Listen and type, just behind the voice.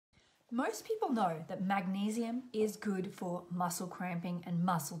Most people know that magnesium is good for muscle cramping and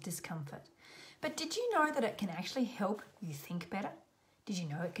muscle discomfort. But did you know that it can actually help you think better? Did you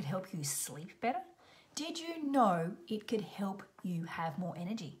know it could help you sleep better? Did you know it could help you have more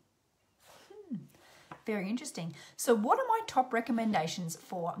energy? Very interesting. So what are my top recommendations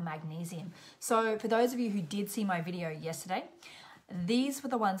for magnesium? So for those of you who did see my video yesterday, these were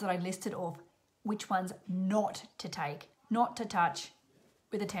the ones that I listed off which ones not to take, not to touch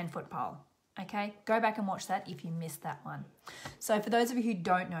with a 10-foot pole. Okay, go back and watch that if you missed that one. So for those of you who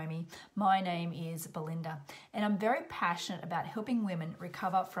don't know me, my name is Belinda, and I'm very passionate about helping women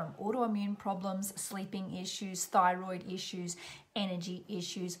recover from autoimmune problems, sleeping issues, thyroid issues, energy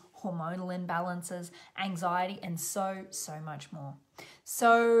issues, hormonal imbalances, anxiety, and so much more.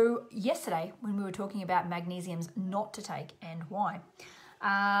 So yesterday, when we were talking about magnesiums not to take and why,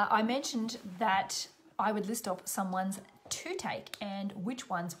 I mentioned that I would list off some ones to take and which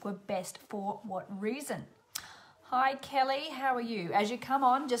ones were best for what reason. Hi Kelly, how are you? As you come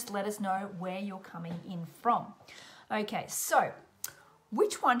on, just let us know where you're coming in from. Okay, so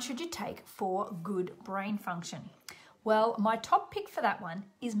which one should you take for good brain function? Well, my top pick for that one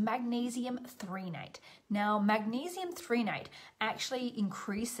is magnesium threonate. Now, magnesium threonate actually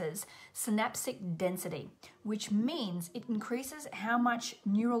increases synaptic density, which means it increases how much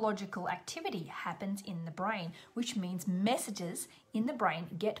neurological activity happens in the brain, which means messages in the brain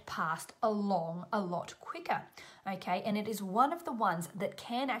get passed along a lot quicker, okay? And it is one of the ones that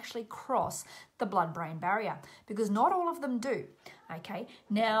can actually cross the blood-brain barrier because not all of them do, okay?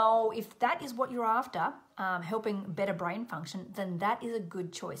 Now, if that is what you're after, helping better brain function, then that is a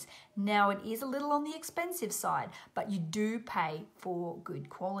good choice. Now, it is a little on the expensive side, but you do pay for good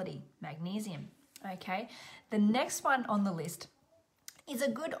quality magnesium, okay? The next one on the list is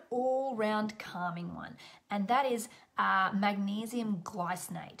a good all-round calming one, and that is magnesium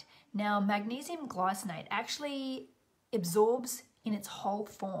glycinate. Now, magnesium glycinate actually absorbs in its whole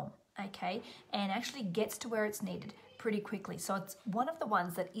form, okay, and actually gets to where it's needed pretty quickly. So it's one of the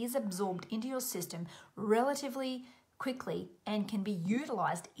ones that is absorbed into your system relatively quickly and can be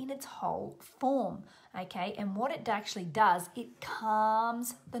utilized in its whole form, okay? And what it actually does, it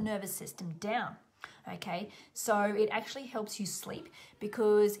calms the nervous system down. Okay, so it actually helps you sleep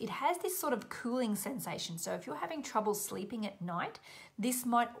because it has this sort of cooling sensation. So if you're having trouble sleeping at night, this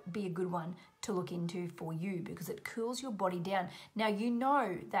might be a good one to look into for you because it cools your body down. Now, you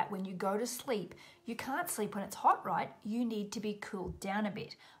know that when you go to sleep, you can't sleep when it's hot, right? You need to be cooled down a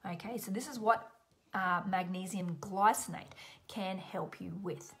bit. Okay, so this is what magnesium glycinate can help you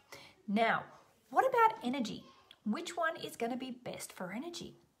with. Now, what about energy? Which one is going to be best for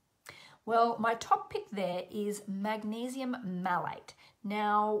energy? Well, my top pick there is magnesium malate.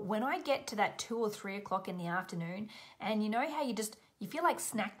 Now, when I get to that 2 or 3 o'clock in the afternoon, and you know how you feel like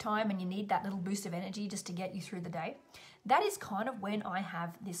snack time and you need that little boost of energy just to get you through the day, that is kind of when I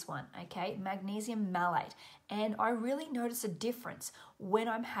have this one, okay, magnesium malate. And I really notice a difference when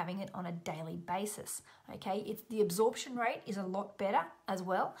I'm having it on a daily basis, okay? The absorption rate is a lot better as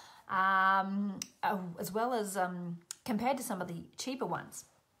well as compared to some of the cheaper ones.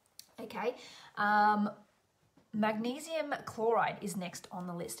 Okay, magnesium chloride is next on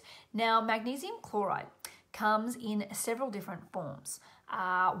the list. Now, magnesium chloride comes in several different forms.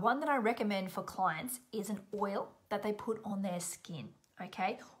 One that I recommend for clients is an oil that they put on their skin,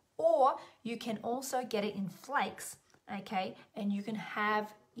 okay? Or you can also get it in flakes, okay? And you can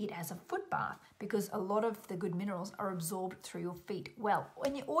have it as a foot bath because a lot of the good minerals are absorbed through your feet well.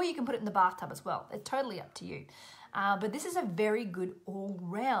 Or you can put it in the bathtub as well. It's totally up to you. But this is a very good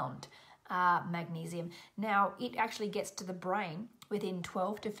all-round magnesium. Now, it actually gets to the brain within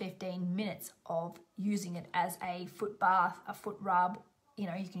 12 to 15 minutes of using it as a foot bath, a foot rub. You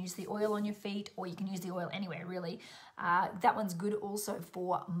know, you can use the oil on your feet or you can use the oil anywhere, really. That one's good also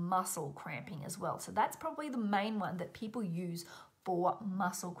for muscle cramping as well. So that's probably the main one that people use for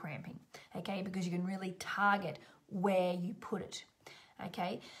muscle cramping, okay, because you can really target where you put it,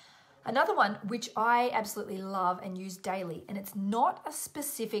 okay. Another one which I absolutely love and use daily, and it's not a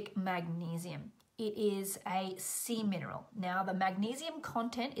specific magnesium, it is a sea mineral. Now, the magnesium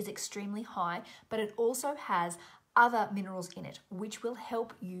content is extremely high, but it also has other minerals in it, which will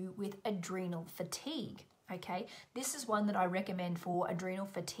help you with adrenal fatigue, okay? This is one that I recommend for adrenal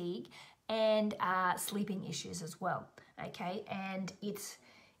fatigue and sleeping issues as well, okay? And it's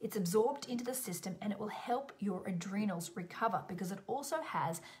absorbed into the system and it will help your adrenals recover because it also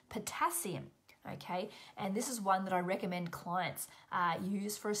has potassium, okay? And this is one that I recommend clients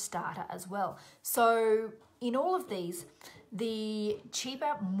use for a starter as well. So in all of these, the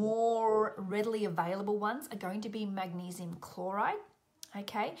cheaper, more readily available ones are going to be magnesium chloride,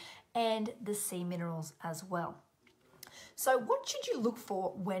 okay, and the sea minerals as well. So what should you look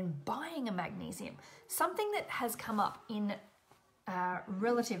for when buying a magnesium? Something that has come up in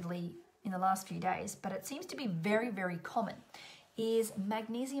relatively in the last few days, but it seems to be very, very common, is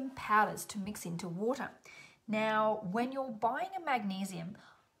magnesium powders to mix into water. Now, when you're buying a magnesium,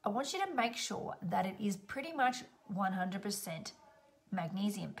 I want you to make sure that it is pretty much 100%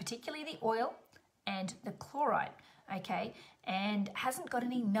 magnesium, particularly the oil and the chloride, okay, and hasn't got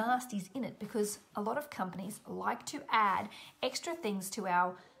any nasties in it, because a lot of companies like to add extra things to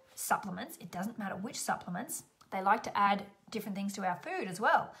our supplements. It doesn't matter which supplements. They like to add different things to our food as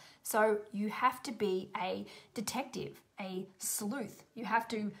well. So you have to be a detective, a sleuth. You have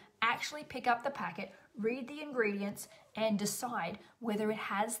to actually pick up the packet, read the ingredients, and decide whether it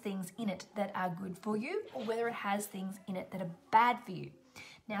has things in it that are good for you or whether it has things in it that are bad for you.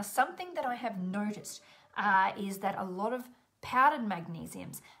 Now, something that I have noticed is that a lot of powdered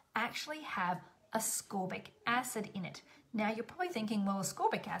magnesiums actually have ascorbic acid in it. Now, you're probably thinking, well,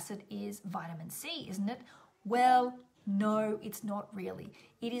 ascorbic acid is vitamin C, isn't it? Well, no, it's not really.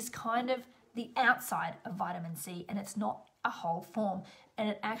 It is kind of the outside of vitamin C, and it's not a whole form, and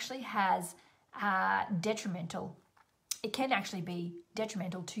it actually has it can actually be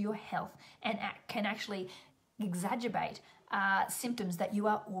detrimental to your health, and can actually exacerbate symptoms that you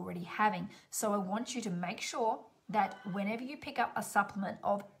are already having. So I want you to make sure that whenever you pick up a supplement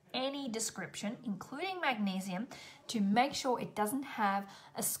of any description, including magnesium, to make sure it doesn't have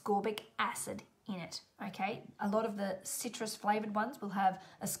ascorbic acid in it, okay? A lot of the citrus flavored ones will have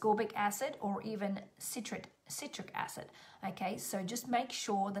ascorbic acid or even citric acid, okay? So just make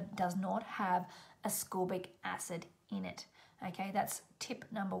sure that it does not have ascorbic acid in it, okay? That's tip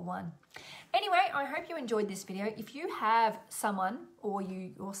number 1. Anyway, I hope you enjoyed this video. If you have someone or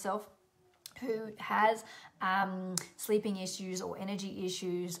you yourself who has sleeping issues or energy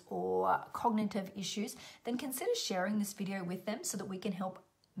issues or cognitive issues, then consider sharing this video with them so that we can help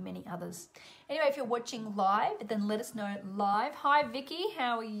many others. Anyway, if you're watching live, then let us know live. Hi Vicky,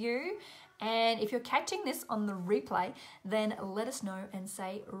 how are you? And if you're catching this on the replay, then let us know and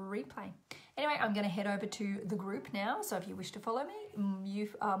say replay. Anyway, I'm going to head over to the group now, so if you wish to follow me, you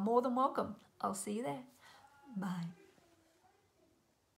are more than welcome. I'll see you there. Bye.